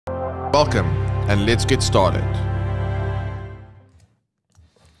Welcome, and let's get started.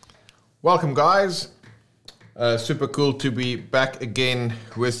 Welcome, guys. Super cool to be back again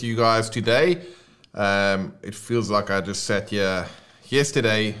with you guys today. It feels like I just sat here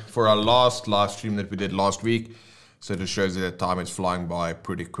yesterday for our last live stream that we did last week. So it just shows you that time is flying by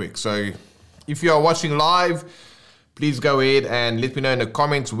pretty quick. So if you are watching live, please go ahead and let me know in the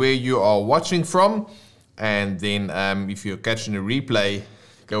comments where you are watching from. And then if you're catching a replay,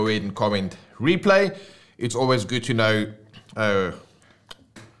 go ahead and comment replay. It's always good to know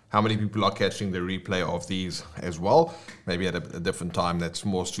how many people are catching the replay of these as well. Maybe at a different time that's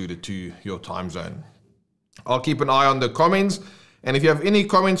more suited to your time zone. I'll keep an eye on the comments. And if you have any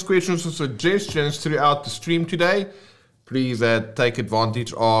comments, questions, or suggestions throughout the stream today, please take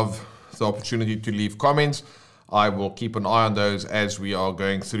advantage of the opportunity to leave comments. I will keep an eye on those as we are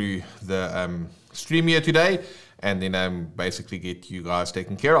going through the stream here today, and then basically get you guys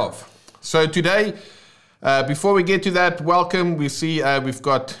taken care of. So today, before we get to that, welcome. We see we've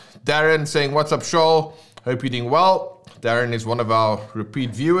got Darren saying, "What's up, Shoal? Hope you're doing well." Darren is one of our repeat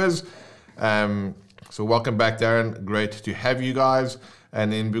viewers. So welcome back, Darren. Great to have you guys.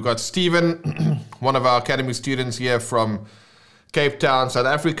 And then we've got Stephen, one of our academy students here from Cape Town, South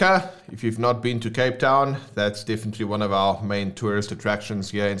Africa. If you've not been to Cape Town, that's definitely one of our main tourist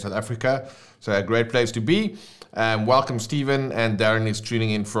attractions here in South Africa. So a great place to be. Welcome, Stephen, and Darren is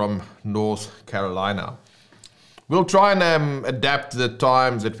tuning in from North Carolina. We'll try and adapt the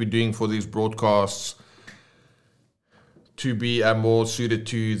times that we're doing for these broadcasts to be more suited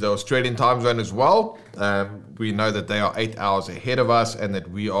to the Australian time zone as well. We know that they are 8 hours ahead of us and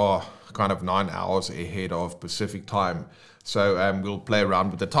that we are kind of 9 hours ahead of Pacific time. So we'll play around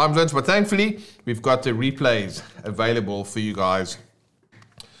with the time zones, but thankfully we've got the replays available for you guys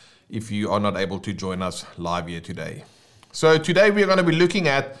if you are not able to join us live here today. So today we are going to be looking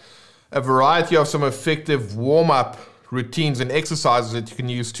at a variety of some effective warm-up routines and exercises that you can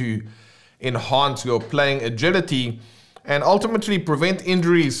use to enhance your playing agility and ultimately prevent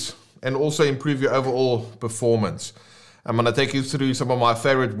injuries and also improve your overall performance. I'm going to take you through some of my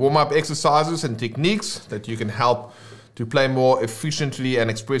favorite warm-up exercises and techniques that you can help to play more efficiently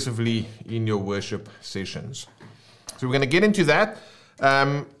and expressively in your worship sessions. So we're going to get into that.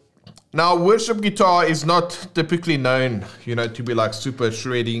 Now, worship guitar is not typically known, to be like super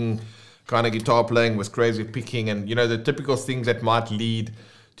shredding kind of guitar playing with crazy picking and, the typical things that might lead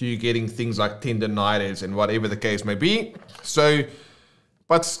to you getting things like tendinitis and whatever the case may be. So,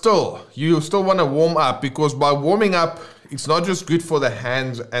 but still, you still want to warm up, because by warming up, it's not just good for the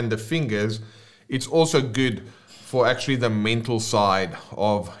hands and the fingers, it's also good for actually the mental side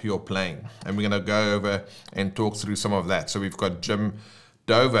of your playing. And we're going to go over and talk through some of that. So we've got Jim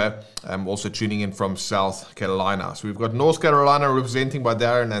Dover, also tuning in from South Carolina. So we've got North Carolina representing by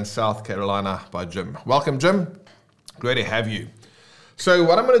Darren and South Carolina by Jim. Welcome, Jim. Great to have you. So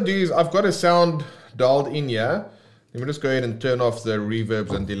what I'm going to do is I've got a sound dialed in here. Let me just go ahead and turn off the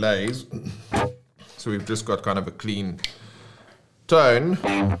reverbs and delays. So we've just got kind of a clean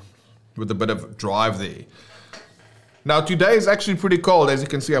tone with a bit of drive there. Now today is actually pretty cold. As you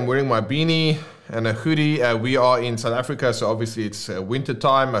can see, I'm wearing my beanie and a hoodie. We are in South Africa, so obviously it's winter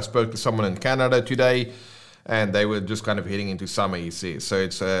time. I spoke to someone in Canada today, and they were just kind of heading into summer, he says. So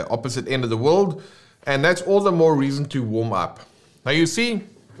it's opposite end of the world, and that's all the more reason to warm up. Now you see,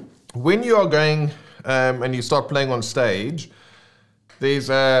 when you are going and you start playing on stage, there's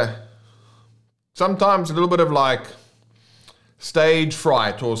sometimes a little bit of like stage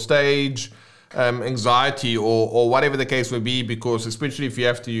fright or stage anxiety or whatever the case may be, because especially if you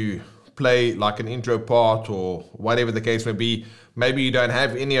have to play like an intro part or whatever the case may be, maybe you don't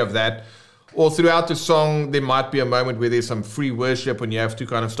have any of that, or throughout the song there might be a moment where there's some free worship and you have to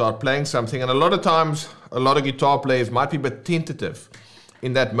kind of start playing something, and a lot of times a lot of guitar players might be a bit tentative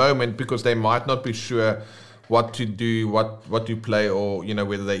in that moment because they might not be sure what to do, what to play, or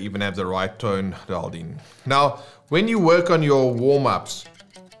whether they even have the right tone dialed in. Now when you work on your warm-ups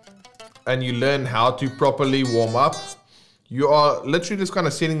and you learn how to properly warm up, you are literally just kind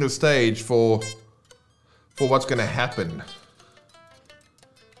of setting the stage for what's going to happen.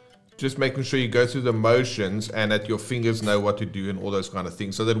 Just making sure you go through the motions and that your fingers know what to do and all those kind of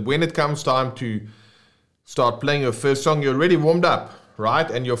things, so that when it comes time to start playing your first song, you're already warmed up, right?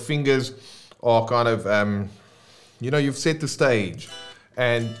 And your fingers are kind of, you've set the stage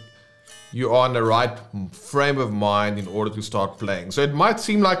and you are in the right frame of mind in order to start playing. So it might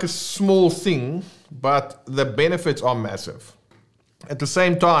seem like a small thing, but the benefits are massive. At the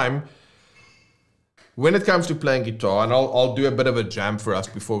same time, when it comes to playing guitar, and I'll do a bit of a jam for us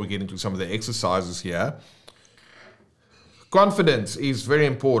before we get into some of the exercises here, confidence is very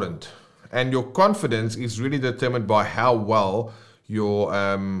important. And your confidence is really determined by how well your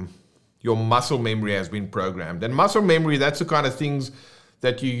muscle memory has been programmed. And muscle memory, that's the kind of things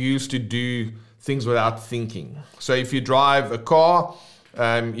that you use to do things without thinking. So if you drive a car,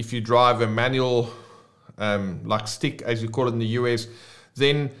 if you drive a manual, like stick, as you call it in the US,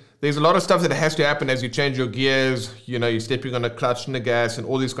 then there's a lot of stuff that has to happen as you change your gears. You know, you're stepping on the clutch and the gas and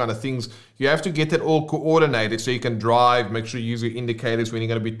all these kind of things. You have to get it all coordinated so you can drive, make sure you use your indicators when you're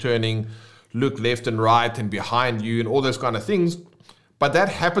going to be turning, look left and right and behind you and all those kind of things. But that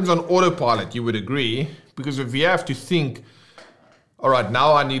happens on autopilot, you would agree, because if you have to think, all right,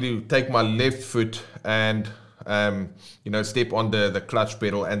 now I need to take my left foot and step on the clutch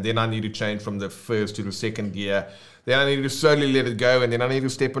pedal, and then I need to change from the first to the second gear. Then I need to slowly let it go, and then I need to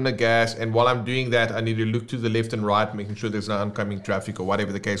step on the gas. And while I'm doing that, I need to look to the left and right, making sure there's no oncoming traffic or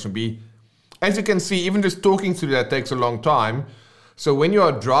whatever the case may be. As you can see, even just talking through that takes a long time. So when you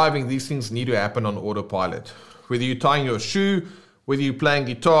are driving, these things need to happen on autopilot. Whether you're tying your shoe, whether you're playing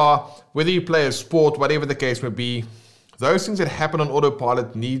guitar, whether you play a sport, whatever the case may be, those things that happen on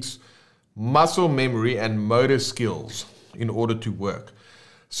autopilot needs muscle memory and motor skills in order to work.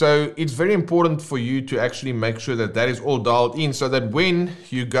 So it's very important for you to actually make sure that that is all dialed in, so that when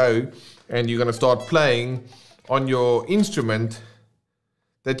you go and you're going to start playing on your instrument,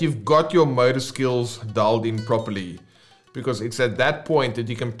 that you've got your motor skills dialed in properly. Because it's at that point that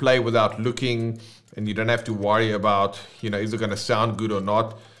you can play without looking, and you don't have to worry about, is it going to sound good or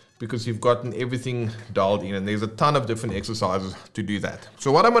not, because you've gotten everything dialed in. And there's a ton of different exercises to do that.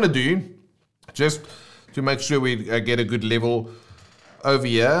 So what I'm going to do, just to make sure we get a good level over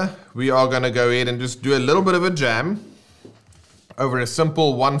here, we are going to go ahead and just do a little bit of a jam over a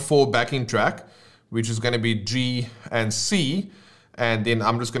simple 1/4 backing track, which is going to be G and C. And then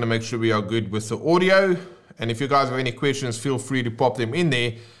I'm just going to make sure we are good with the audio. And if you guys have any questions, feel free to pop them in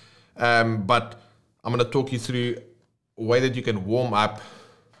there. But I'm going to talk you through a way that you can warm up,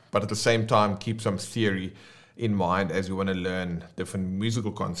 but at the same time keep some theory in mind as you want to learn different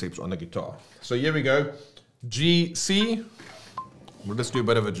musical concepts on the guitar. So here we go. G, C. We'll just do a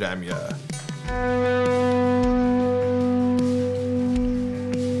bit of a jam here.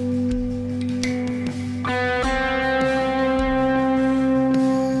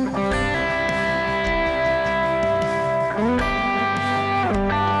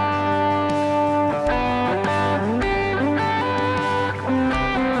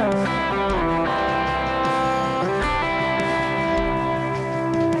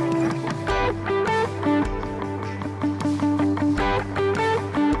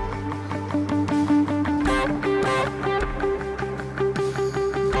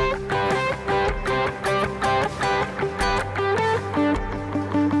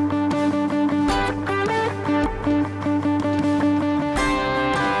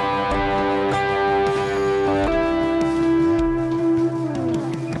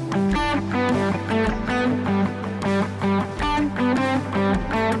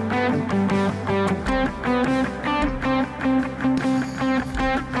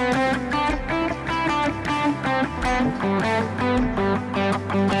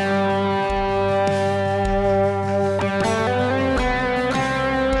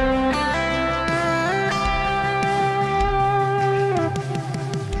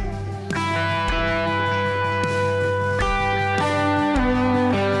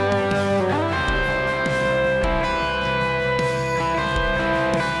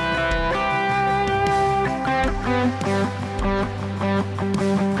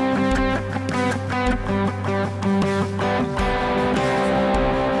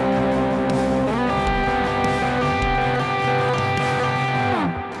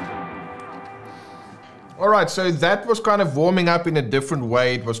 Alright, so that was kind of warming up in a different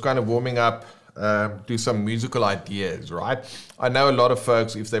way. It was kind of warming up to some musical ideas, right? I know a lot of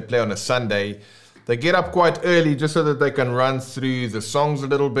folks, if they play on a Sunday, they get up quite early just so that they can run through the songs a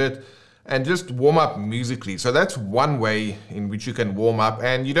little bit and just warm up musically. So that's one way in which you can warm up,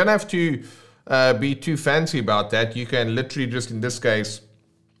 and you don't have to be too fancy about that. You can literally just, in this case,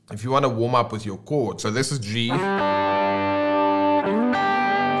 if you want to warm up with your chords. So this is G.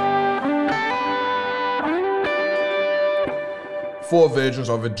 Four versions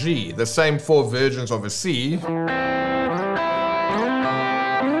of a G, the same four versions of a C.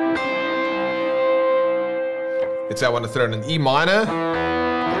 Let's say I want to throw in an E minor.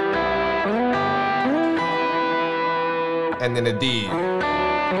 And then a D.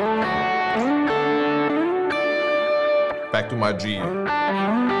 Back to my G.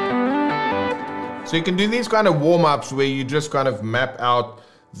 So you can do these kind of warm-ups where you just kind of map out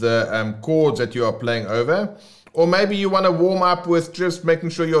the chords that you are playing over. Or maybe you want to warm up with just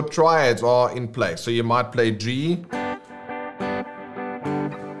making sure your triads are in place. So you might play G.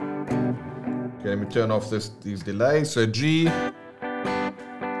 Okay, let me turn off these delays. So G.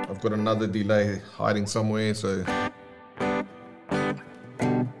 I've got another delay hiding somewhere, so.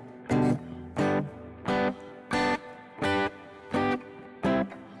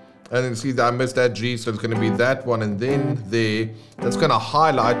 And you see that I missed that G, so it's going to be that one and then there. That's going to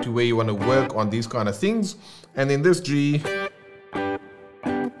highlight to where you want to work on these kind of things. And then this G.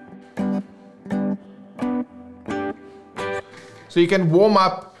 So you can warm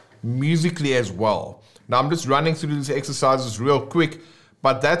up musically as well. Now I'm just running through these exercises real quick,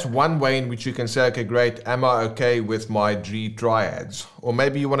 but that's one way in which you can say, okay, great, am I okay with my G triads? Or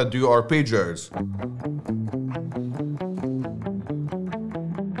maybe you want to do arpeggios.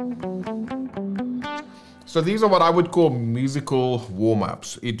 So these are what I would call musical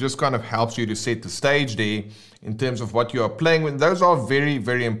warm-ups. It just kind of helps you to set the stage there in terms of what you are playing with. Those are very,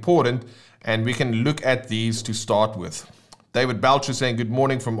 very important, and we can look at these to start with. David Belcher saying good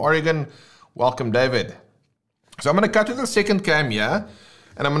morning from Oregon. Welcome, David. So I'm going to cut to the second cam here,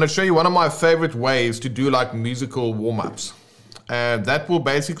 and I'm going to show you one of my favorite ways to do like musical warm-ups. That will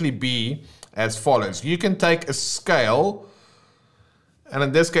basically be as follows. You can take a scale, and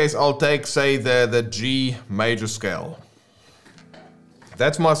in this case, I'll take, say, the G major scale.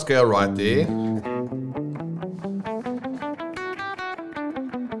 That's my scale right there.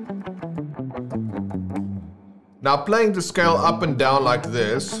 Now, playing the scale up and down like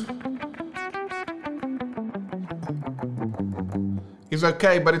this is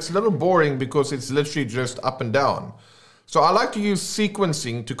okay, but it's a little boring because it's literally just up and down. So I like to use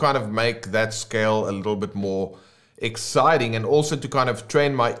sequencing to kind of make that scale a little bit more exciting, and also to kind of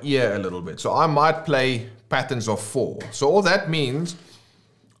train my ear a little bit. So I might play patterns of 4. So all that means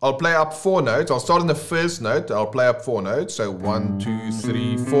I'll play up 4 notes. I'll start on the first note. I'll play up 4 notes. So 1, 2,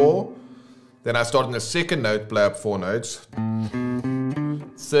 3, 4. Then I start on the second note, play up 4 notes.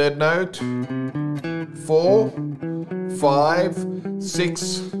 Third note, 4, 5, 6,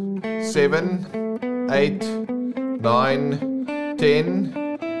 7, 8, 9,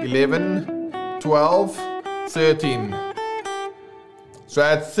 10, 11, 12, 13. So I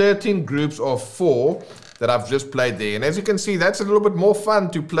had 13 groups of 4 that I've just played there. And as you can see, that's a little bit more fun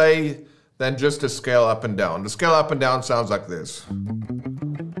to play than just a scale up and down. The scale up and down sounds like this.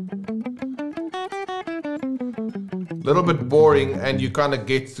 A little bit boring, and you kind of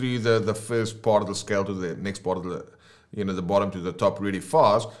get through the first part of the scale to the next part of the, the bottom to the top really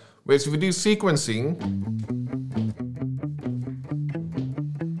fast. Whereas if we do sequencing,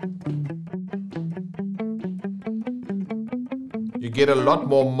 you get a lot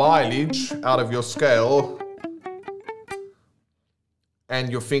more mileage out of your scale, and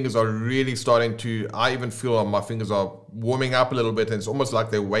your fingers are really starting to, I even feel my fingers are warming up a little bit, and it's almost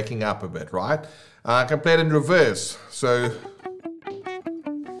like they're waking up a bit, right? I can play it in reverse, so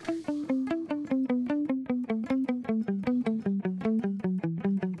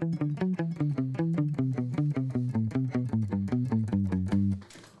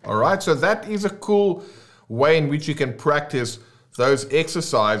alright, so that is a cool way in which you can practice those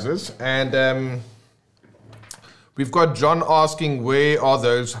exercises. And we've got John asking, where are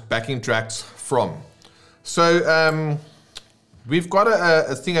those backing tracks from? So we've got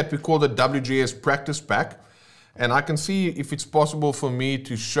a thing that we call the WGS practice pack, and I can see if it's possible for me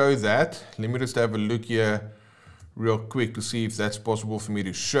to show that. Let me just have a look here real quick to see if that's possible for me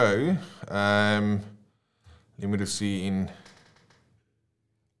to show. Let me just see in...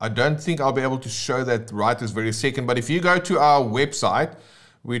 I don't think I'll be able to show that right this very second, but if you go to our website,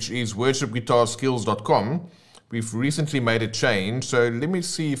 which is worshipguitarskills.com, we've recently made a change. So let me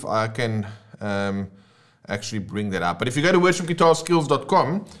see if I can actually bring that up. But if you go to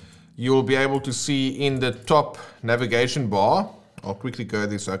worshipguitarskills.com, you'll be able to see in the top navigation bar, I'll quickly go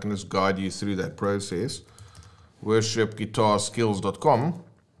there so I can just guide you through that process, worshipguitarskills.com.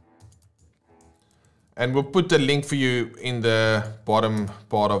 And we'll put the link for you in the bottom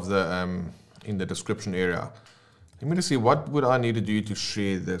part of the, in the description area. Let me just see, what would I need to do to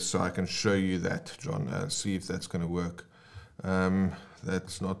share this so I can show you that, John, see if that's going to work.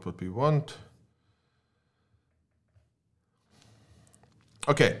 That's not what we want.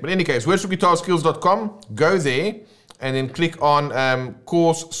 Okay, but in any case, worshipguitarskills.com, go there and then click on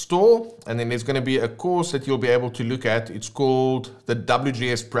course store, and then there's going to be a course that you'll be able to look at. It's called the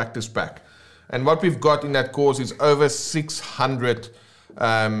WGS Practice Pack. And what we've got in that course is over 600,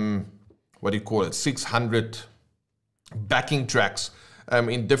 600 backing tracks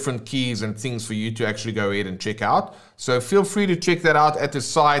in different keys and things for you to actually go ahead and check out. So feel free to check that out at the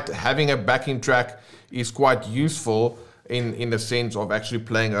site. Having a backing track is quite useful in the sense of actually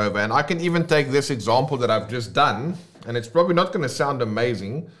playing over. And I can even take this example that I've just done, and it's probably not going to sound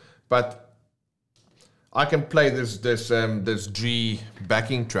amazing, but I can play this G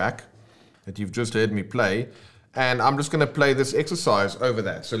backing track that you've just heard me play, and I'm just going to play this exercise over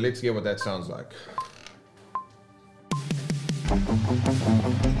that. So let's hear what that sounds like.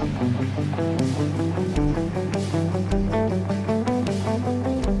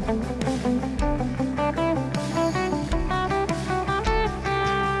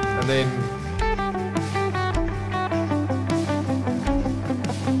 And then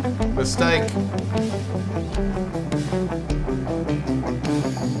mistake.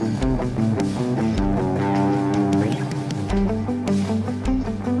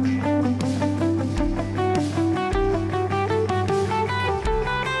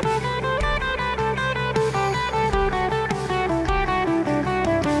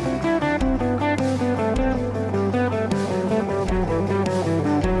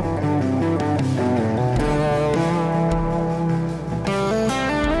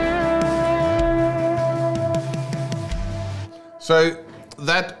 So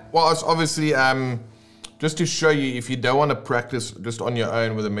that was obviously just to show you, if you don't want to practice just on your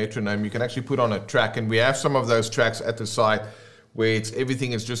own with a metronome, you can actually put on a track, and we have some of those tracks at the site where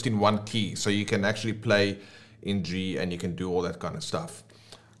everything is just in one key, so you can actually play in G and you can do all that kind of stuff.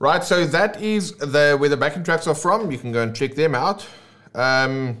 Right, so that is where the backing tracks are from. You can go and check them out.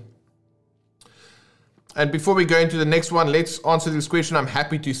 And before we go into the next one, let's answer this question. I'm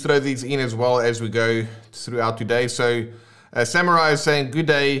happy to throw these in as well as we go throughout today. So Samurai is saying, good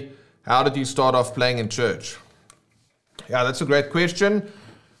day, how did you start off playing in church? Yeah, that's a great question.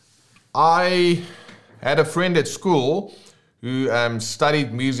 I had a friend at school who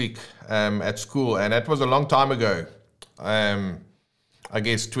studied music at school, and that was a long time ago. I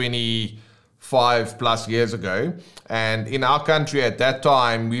guess 25 plus years ago. And in our country at that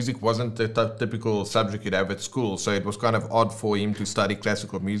time, music wasn't the typical subject you'd have at school. So it was kind of odd for him to study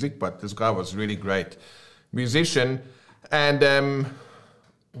classical music, but this guy was really great musician. And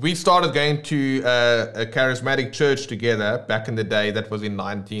we started going to a charismatic church together back in the day. That was in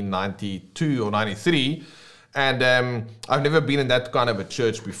 1992 or 93. And I've never been in that kind of a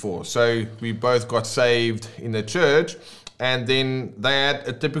church before. So we both got saved in the church. And then they had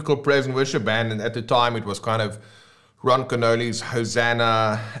a typical praise and worship band. And at the time, it was kind of Ron Canoli's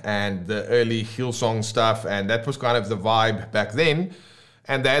Hosanna and the early Hillsong stuff. And that was kind of the vibe back then.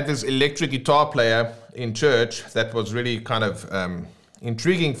 And they had this electric guitar player in church that was really kind of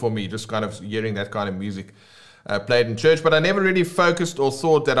intriguing for me, just kind of hearing that kind of music played in church. But I never really focused or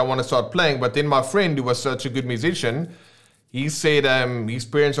thought that I want to start playing. But then my friend, who was such a good musician, he said his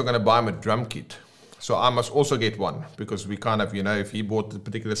parents are going to buy him a drum kit. So I must also get one, because we kind of, you know, if he bought the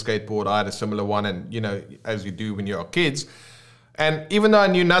particular skateboard, I had a similar one, and, you know, as you do when you're kids. And even though I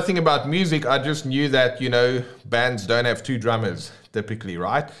knew nothing about music, I just knew that, you know, bands don't have two drummers typically,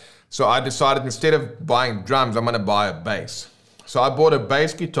 right? So I decided, instead of buying drums, I'm going to buy a bass. So I bought a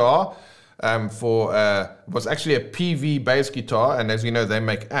bass guitar it was actually a PV bass guitar. And as you know, they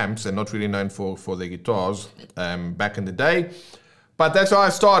make amps. They're not really known for their guitars back in the day. But that's how I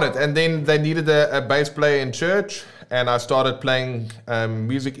started. And then they needed a bass player in church, and I started playing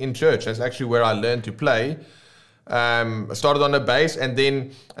music in church. That's actually where I learned to play. I started on the bass, and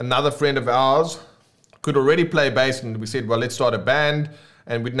then another friend of ours could already play bass, and we said, well, let's start a band.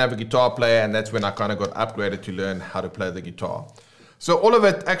 And we didn't have a guitar player, and that's when I kind of got upgraded to learn how to play the guitar. So all of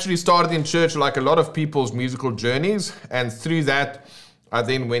it actually started in church, like a lot of people's musical journeys. And through that, I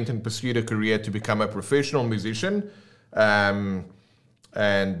then went and pursued a career to become a professional musician. And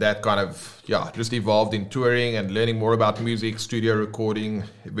that kind of, just evolved in touring and learning more about music, studio recording,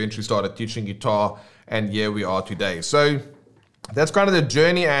 eventually started teaching guitar, and here we are today. So that's kind of the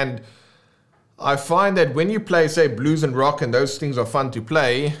journey. And I find that when you play, say, blues and rock, and those things are fun to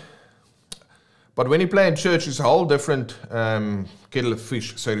play, but when you play in church, it's a whole different kettle of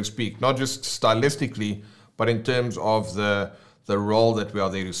fish, so to speak, not just stylistically, but in terms of the role that we are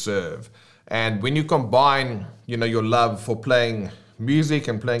there to serve. And when you combine, you know, your love for playing music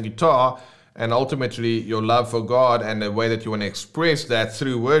and playing guitar, and ultimately your love for God and the way that you want to express that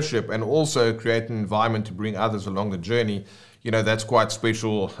through worship, and also create an environment to bring others along the journey, you know, that's quite a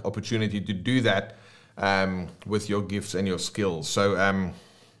special opportunity to do that with your gifts and your skills. So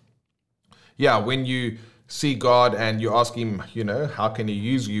when you see God and you ask him, you know, how can he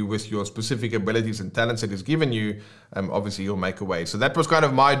use you with your specific abilities and talents that he's given you, obviously he'll make a way. So that was kind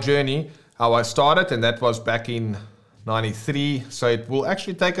of my journey, how I started, and that was back in 93. So it will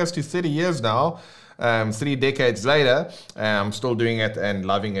actually take us to 30 years now. 3 decades later, I'm still doing it and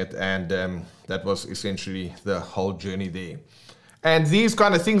loving it. And that was essentially the whole journey there. And these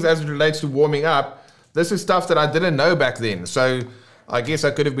kind of things as it relates to warming up, this is stuff that I didn't know back then. So I guess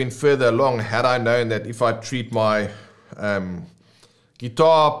I could have been further along had I known that if I treat my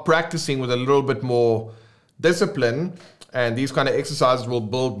guitar practicing with a little bit more discipline, and these kind of exercises will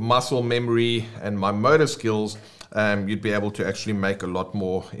build muscle memory and my motor skills, you'd be able to actually make a lot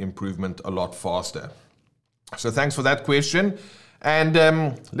more improvement a lot faster. So thanks for that question. And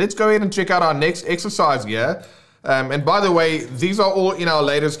let's go ahead and check out our next exercise here. And by the way, these are all in our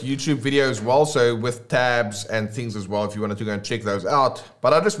latest YouTube video as well, so with tabs and things as well if you wanted to go and check those out.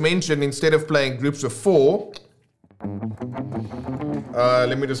 But I just mentioned, instead of playing groups of 4,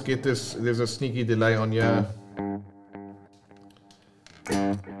 let me just get this, there's a sneaky delay on here.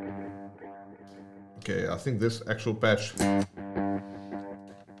 Okay, I think this actual patch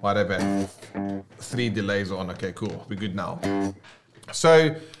might have had 3 delays on. Okay, cool, we're good now.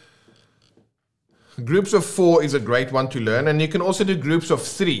 So groups of 4 is a great one to learn, and you can also do groups of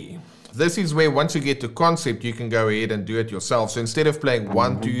 3. This is where once you get the concept, you can go ahead and do it yourself. So instead of playing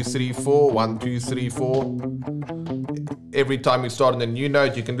 1, 2, 3, 4, 1, 2, 3, 4, every time you start on a new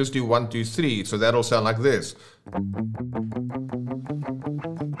note, you can just do 1, 2, 3. So that'll sound like this.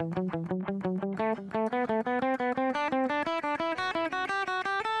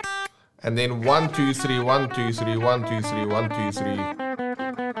 And then 1, 2, 3, 1, 2, 3, 1, 2, 3, 1, 2, 3.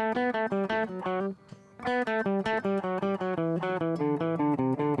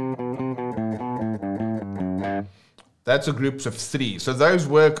 That's a groups of 3. So those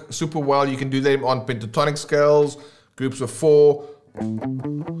work super well. You can do them on pentatonic scales, groups of 4.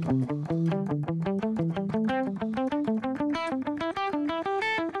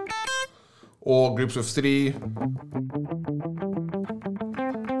 Or groups of 3.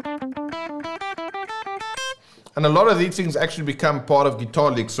 And a lot of these things actually become part of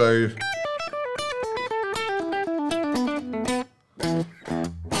guitar licks. So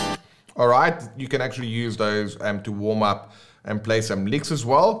all right, you can actually use those to warm up and play some licks as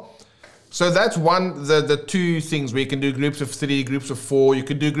well. So that's the 2 things where you can do groups of 3, groups of 4. You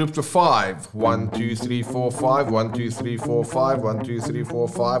can do groups of 5. 1, 2, 3, 4, 5. 1, 2, 3, 4, 5. 1, 2, 3, 4,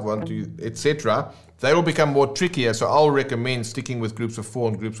 5. 1, 2, etc. They will become more trickier. So I'll recommend sticking with groups of 4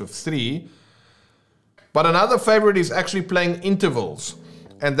 and groups of 3. But another favorite is actually playing intervals.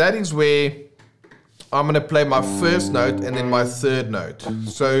 And that is where I'm going to play my first note and then my third note.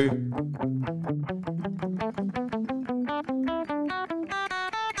 So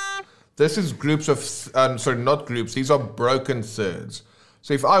this is groups of, sorry, not groups, these are broken thirds.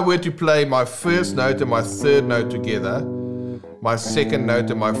 So if I were to play my first note and my third note together, my second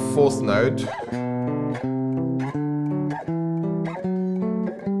note and my fourth note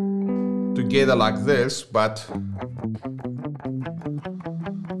together like this, but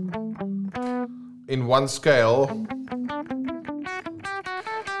in one scale,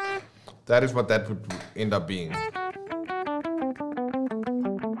 that is what that would end up being.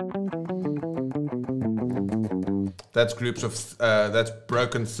 That's groups of, that's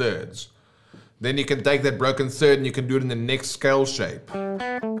broken thirds. Then you can take that broken third and you can do it in the next scale shape.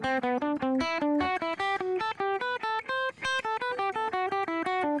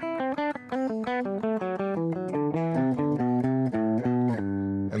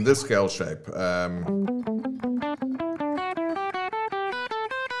 And this scale shape.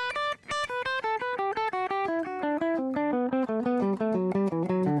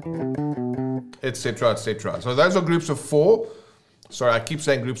 Etc, etc. So those are groups of 4. Sorry, I keep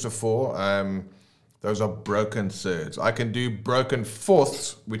saying groups of 4. Those are broken thirds. I can do broken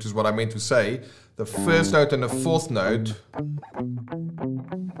fourths, which is what I meant to say. The first note and the fourth note.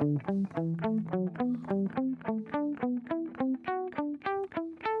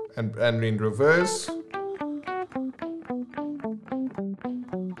 And in reverse.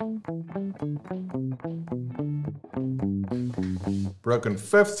 Broken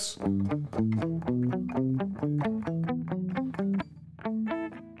fifths.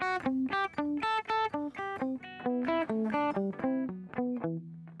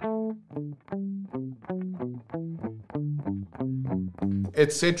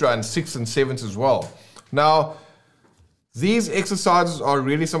 Etc. and 6th and 7th as well. Now, these exercises are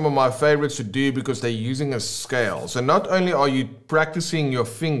really some of my favorites to do because they're using a scale. So not only are you practicing your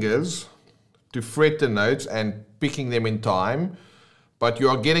fingers to fret the notes and picking them in time, but you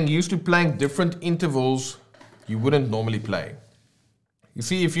are getting used to playing different intervals you wouldn't normally play. You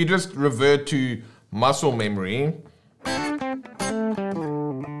see, if you just revert to muscle memory,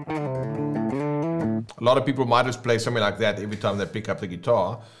 a lot of people might just play something like that every time they pick up the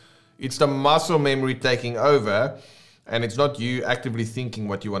guitar. It's the muscle memory taking over, and it's not you actively thinking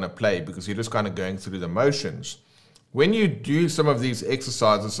what you want to play, because you're just kind of going through the motions. When you do some of these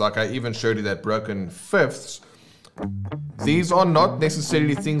exercises, like I even showed you that broken fifths, these are not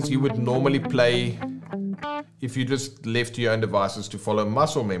necessarily things you would normally play if you just left to your own devices to follow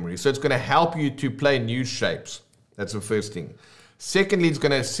muscle memory. So it's going to help you to play new shapes. That's the first thing. Secondly, it's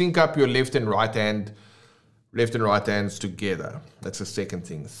going to sync up your left and right hands together. That's the second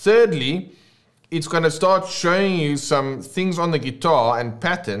thing. Thirdly, it's going to start showing you some things on the guitar and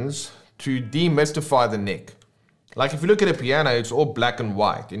patterns to demystify the neck. Like if you look at a piano, it's all black and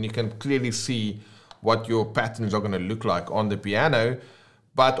white, and you can clearly see what your patterns are going to look like on the piano.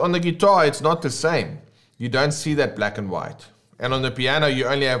 But on the guitar, it's not the same. You don't see that black and white. And on the piano, you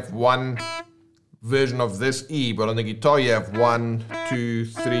only have one version of this E, but on the guitar, you have 1, 2,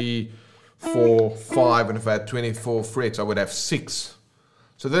 3, 4, 5, and if I had 24 frets, I would have 6.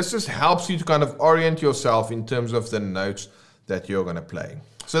 So this just helps you to kind of orient yourself in terms of the notes that you're going to play.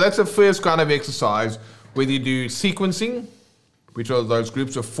 So that's the first kind of exercise, whether you do sequencing, which are those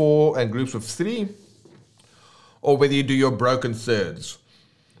groups of 4 and groups of 3, or whether you do your broken thirds,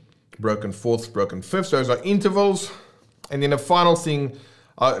 broken fourths, broken fifths. Those are intervals. And then the final thing,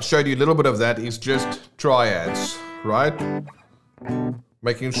 I showed you a little bit of that, is just triads, right?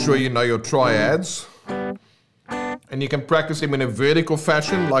 Making sure you know your triads. And you can practice them in a vertical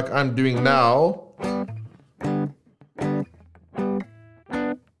fashion like I'm doing now.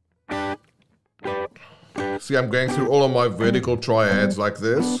 See, I'm going through all of my vertical triads like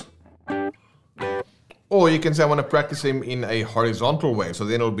this. Or you can say I want to practice them in a horizontal way. So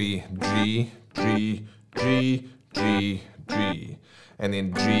then it'll be G, G, G, G, G. And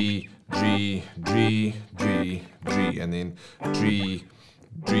then G, G, G, G, G. And then G,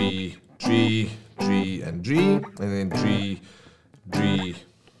 G, G, G, and G. And then G, G,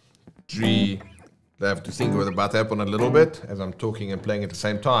 G. I have to think about that one a little bit as I'm talking and playing at the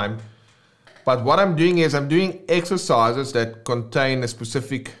same time. But what I'm doing is I'm doing exercises that contain a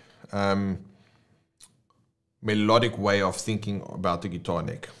specific melodic way of thinking about the guitar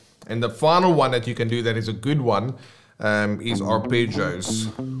neck. And the final one that you can do that is a good one is arpeggios.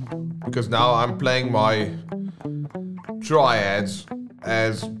 Because now I'm playing my triads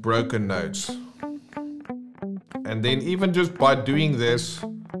as broken notes. And then even just by doing this,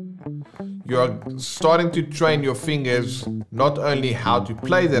 you're starting to train your fingers not only how to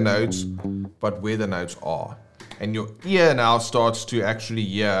play the notes, but where the notes are. And your ear now starts to actually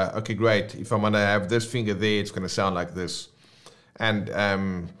hear, okay, great, if I'm gonna have this finger there, it's gonna sound like this. And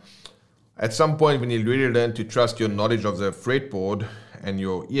at some point when you really learn to trust your knowledge of the fretboard and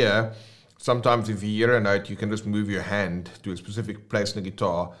your ear, sometimes if you hear a note, you can just move your hand to a specific place in the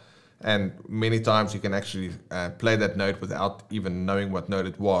guitar. And many times you can actually play that note without even knowing what note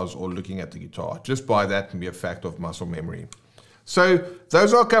it was or looking at the guitar. Just by that can be a fact of muscle memory. So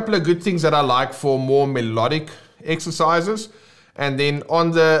those are a couple of good things that I like for more melodic exercises. And then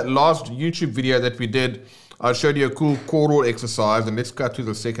on the last YouTube video that we did, I showed you a cool chordal exercise. And let's cut to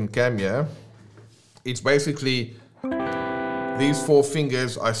the second cam here. It's basically these 4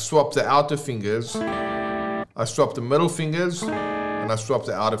 fingers. I swap the outer fingers. I swap the middle fingers. And I swap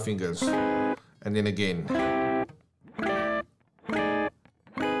the outer fingers. And then again.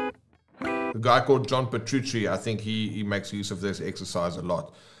 A guy called John Petrucci, I think he makes use of this exercise a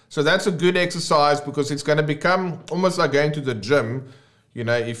lot. So that's a good exercise because it's going to become almost like going to the gym. You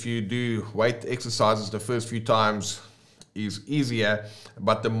know, if you do weight exercises the first few times is easier,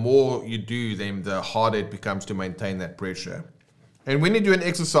 but the more you do them, the harder it becomes to maintain that pressure. And when you do an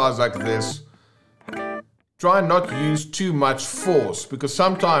exercise like this, try not to use too much force, because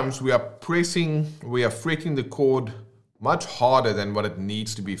sometimes we are fretting the chord much harder than what it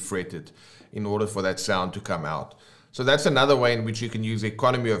needs to be fretted in order for that sound to come out. So that's another way in which you can use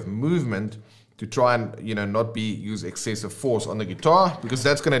economy of movement to try and, you know, not use excessive force on the guitar, because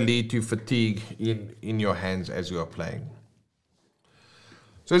that's going to lead to fatigue in your hands as you are playing.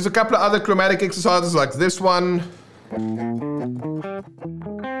 So there's a couple of other chromatic exercises like this one.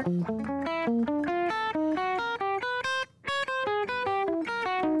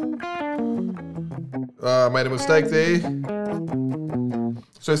 I made a mistake there.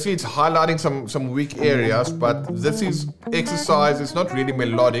 So see, it's highlighting some weak areas, but this is exercise. It's not really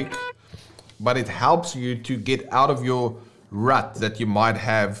melodic, but it helps you to get out of your rut that you might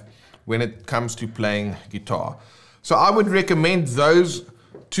have when it comes to playing guitar. So I would recommend those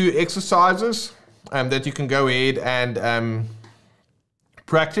 2 exercises that you can go ahead and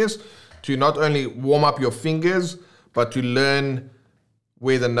practice to not only warm up your fingers, but to learn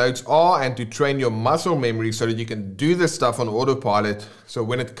where the notes are and to train your muscle memory so that you can do this stuff on autopilot. So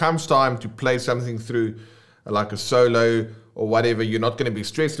when it comes time to play something through like a solo or whatever, you're not going to be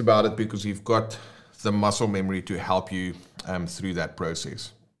stressed about it because you've got the muscle memory to help you through that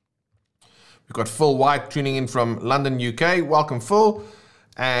process. We've got Phil White tuning in from London, UK. Welcome, Phil.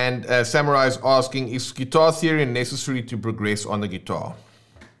 And Samurai is asking, is guitar theory necessary to progress on the guitar?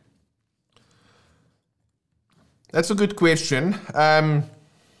 That's a good question. Let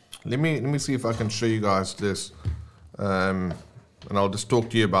me see if I can show you guys this. And I'll just talk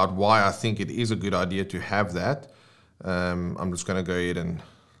to you about why I think it is a good idea to have that. I'm just going to go ahead and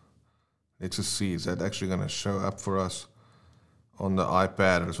let's just see, is that actually going to show up for us on the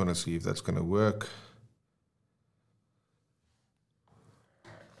iPad? I just want to see if that's going to work.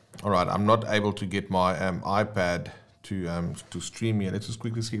 All right, I'm not able to get my iPad to stream here. Let's just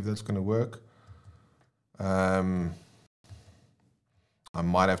quickly see if that's going to work. I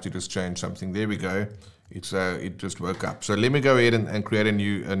might have to just change something. There we go. It just woke up. So let me go ahead and create a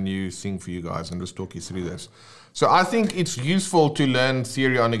new thing for you guys and just talk you through this. So I think it's useful to learn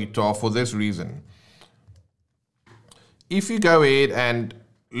theory on a guitar for this reason. If you go ahead and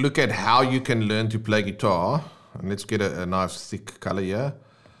look at how you can learn to play guitar, and let's get a nice thick color here.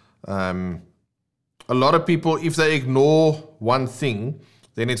 A lot of people, if they ignore one thing,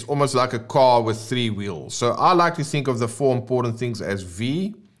 then it's almost like a car with 3 wheels. So I like to think of the 4 important things as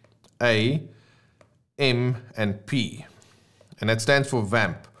V, A, M, and P. And that stands for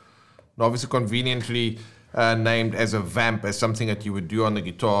vamp. And obviously conveniently named as a vamp, as something that you would do on the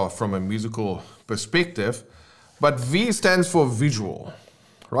guitar from a musical perspective. But V stands for visual,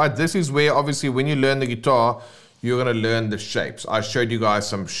 right? This is where obviously when you learn the guitar, you're going to learn the shapes. I showed you guys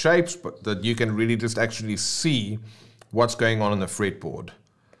some shapes, but that you can really just actually see what's going on the fretboard.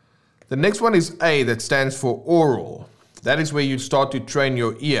 The next one is A, that stands for aural. That is where you start to train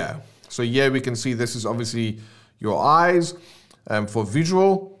your ear. So here we can see this is obviously your eyes. For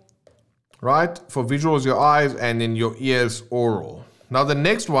visual, right? For visual is your eyes, and then your ears aural. Now the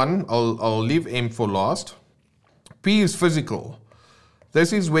next one, I'll leave M for last. P is physical.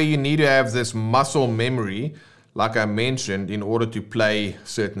 This is where you need to have this muscle memory, like I mentioned, in order to play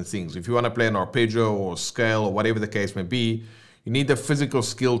certain things. If you want to play an arpeggio or scale or whatever the case may be, you need the physical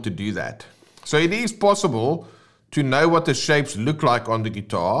skill to do that. So it is possible to know what the shapes look like on the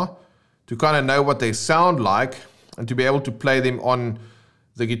guitar, to kind of know what they sound like, and to be able to play them on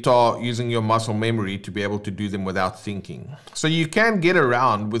the guitar using your muscle memory to be able to do them without thinking. So you can get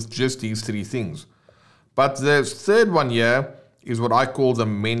around with just these 3 things. But the third one here is what I call the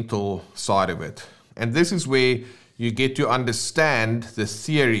mental side of it. And this is where you get to understand the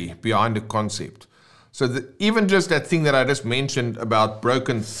theory behind the concept. So even just that thing that I just mentioned about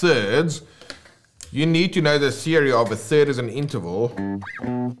broken thirds, you need to know the theory of a third as an interval,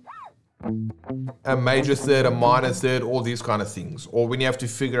 a major third, a minor third, all these kind of things. Or when you have to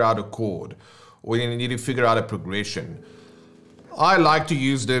figure out a chord, or you need to figure out a progression. I like to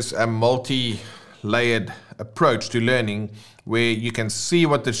use this multi-layered approach to learning, where you can see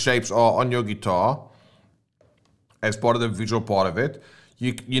what the shapes are on your guitar as part of the visual part of it.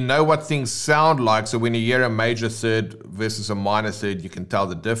 You know what things sound like, so when you hear a major third versus a minor third, you can tell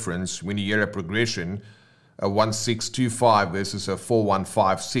the difference. When you hear a progression, a 1-6-2-5 versus a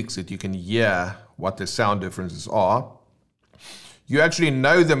 4-1-5-6, that you can hear what the sound differences are. You actually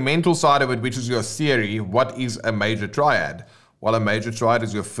know the mental side of it, which is your theory. What is a major triad? Well, a major triad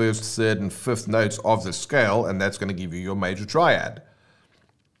is your first, third, and fifth notes of the scale, and that's going to give you your major triad.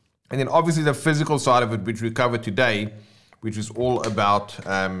 And then obviously the physical side of it, which we covered today, which is all about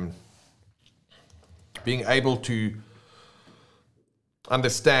being able to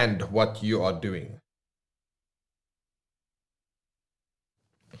understand what you are doing.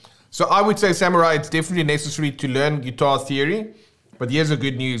 So I would say, Samurai, it's definitely necessary to learn guitar theory, but here's the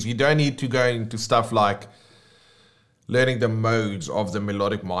good news. You don't need to go into stuff like learning the modes of the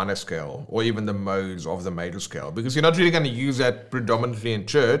melodic minor scale or even the modes of the major scale, because you're not really going to use that predominantly in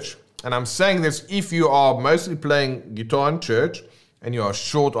church. And I'm saying this if you are mostly playing guitar in church and you are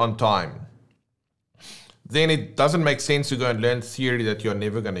short on time, then it doesn't make sense to go and learn theory that you're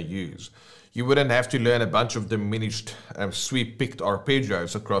never going to use. You wouldn't have to learn a bunch of diminished sweep picked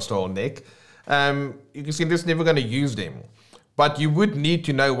arpeggios across the whole neck. You can see this never going to use them. But you would need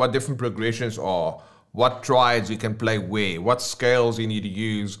to know what different progressions are, what triads you can play where, what scales you need to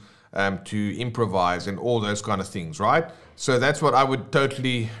use to improvise, and all those kind of things, right? So that's what I would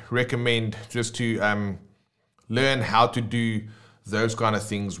totally recommend, just to learn how to do those kind of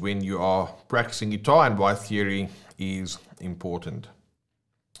things when you are practicing guitar, and why theory is important.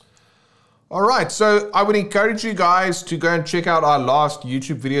 All right, so I would encourage you guys to go and check out our last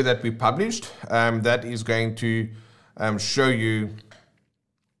YouTube video that we published. That is going to show you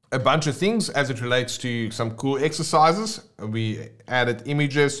a bunch of things as it relates to some cool exercises. We added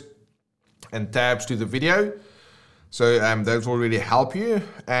images and tabs to the video. So those will really help you.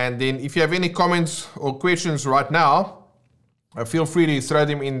 And then if you have any comments or questions right now, feel free to throw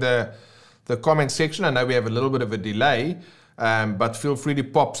them in the comment section. I know we have a little bit of a delay, but feel free to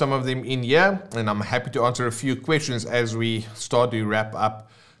pop some of them in here. And I'm happy to answer a few questions as we start to wrap up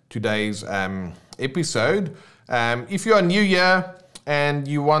today's episode. If you are new here and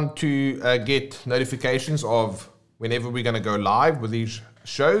you want to get notifications of whenever we're going to go live with these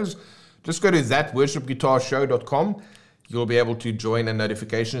shows, just go to thatworshipguitarshow.com. You'll be able to join a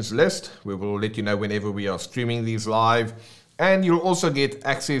notifications list. We will let you know whenever we are streaming these live. And you'll also get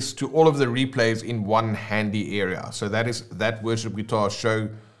access to all of the replays in one handy area. So that is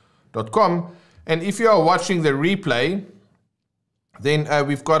thatworshipguitarshow.com. And if you are watching the replay, then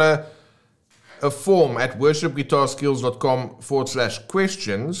we've got a form at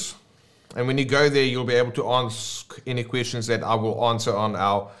worshipguitarskills.com/questions. And when you go there, you'll be able to ask any questions that I will answer on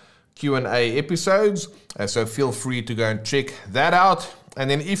our Q&A episodes. So feel free to go and check that out. And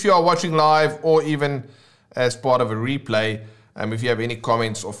then if you are watching live or even as part of a replay, if you have any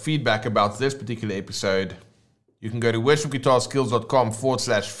comments or feedback about this particular episode, you can go to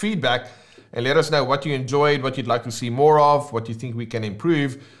worshipguitarskills.com/feedback and let us know what you enjoyed, what you'd like to see more of, what you think we can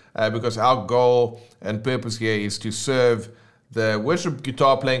improve, because our goal and purpose here is to serve the worship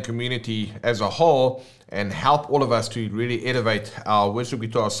guitar playing community as a whole and help all of us to really elevate our worship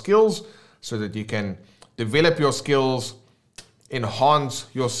guitar skills so that you can develop your skills, enhance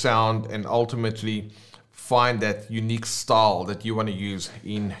your sound, and ultimately find that unique style that you want to use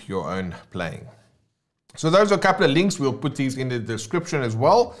in your own playing. So those are a couple of links. We'll put these in the description as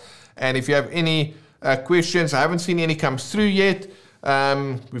well. And if you have any questions, I haven't seen any come through yet.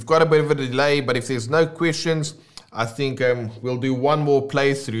 We've got a bit of a delay, but if there's no questions, I think we'll do one more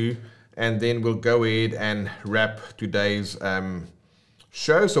playthrough and then we'll go ahead and wrap today's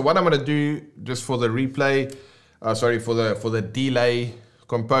show. So what I'm going to do, just for the replay, for the delay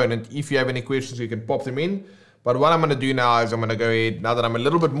component, if you have any questions, you can pop them in. But what I'm going to do now is I'm going to go ahead, now that I'm a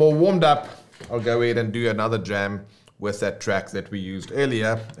little bit more warmed up, I'll go ahead and do another jam with that track that we used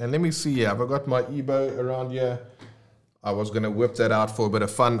earlier. And let me see here, have I got my ebow around here? I was going to whip that out for a bit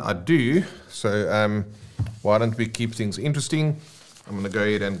of fun. I do. So why don't we keep things interesting? I'm going to go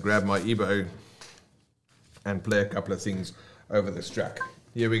ahead and grab my ebow and play a couple of things over this track.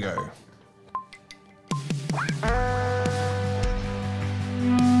 Here we go.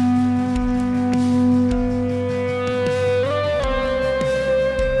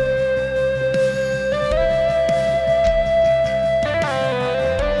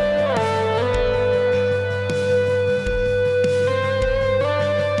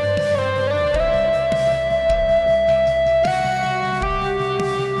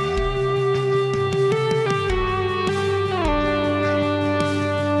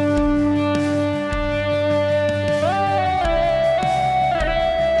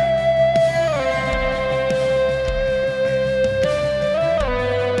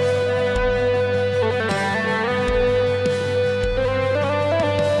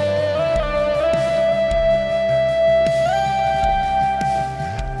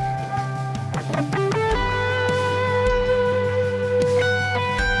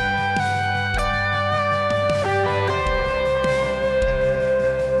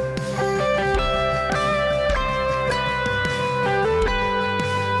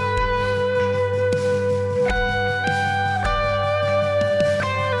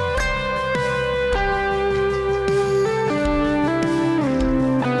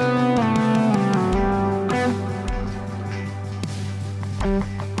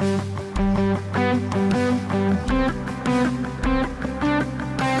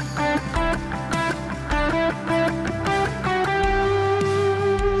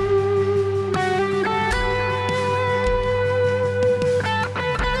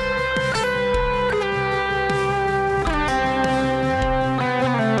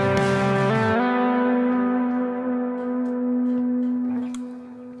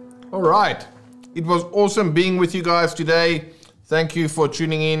 All right. It was awesome being with you guys today. Thank you for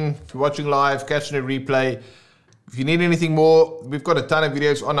tuning in, for watching live, catching a replay. If you need anything more, we've got a ton of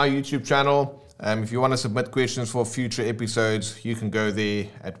videos on our YouTube channel. If you want to submit questions for future episodes, you can go there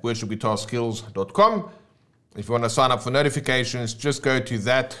at worshipguitarskills.com. If you want to sign up for notifications, just go to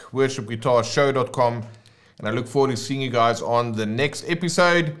thatworshipguitarshow.com. And I look forward to seeing you guys on the next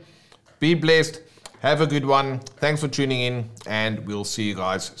episode. Be blessed. Have a good one. Thanks for tuning in, and we'll see you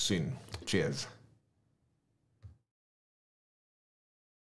guys soon. Cheers.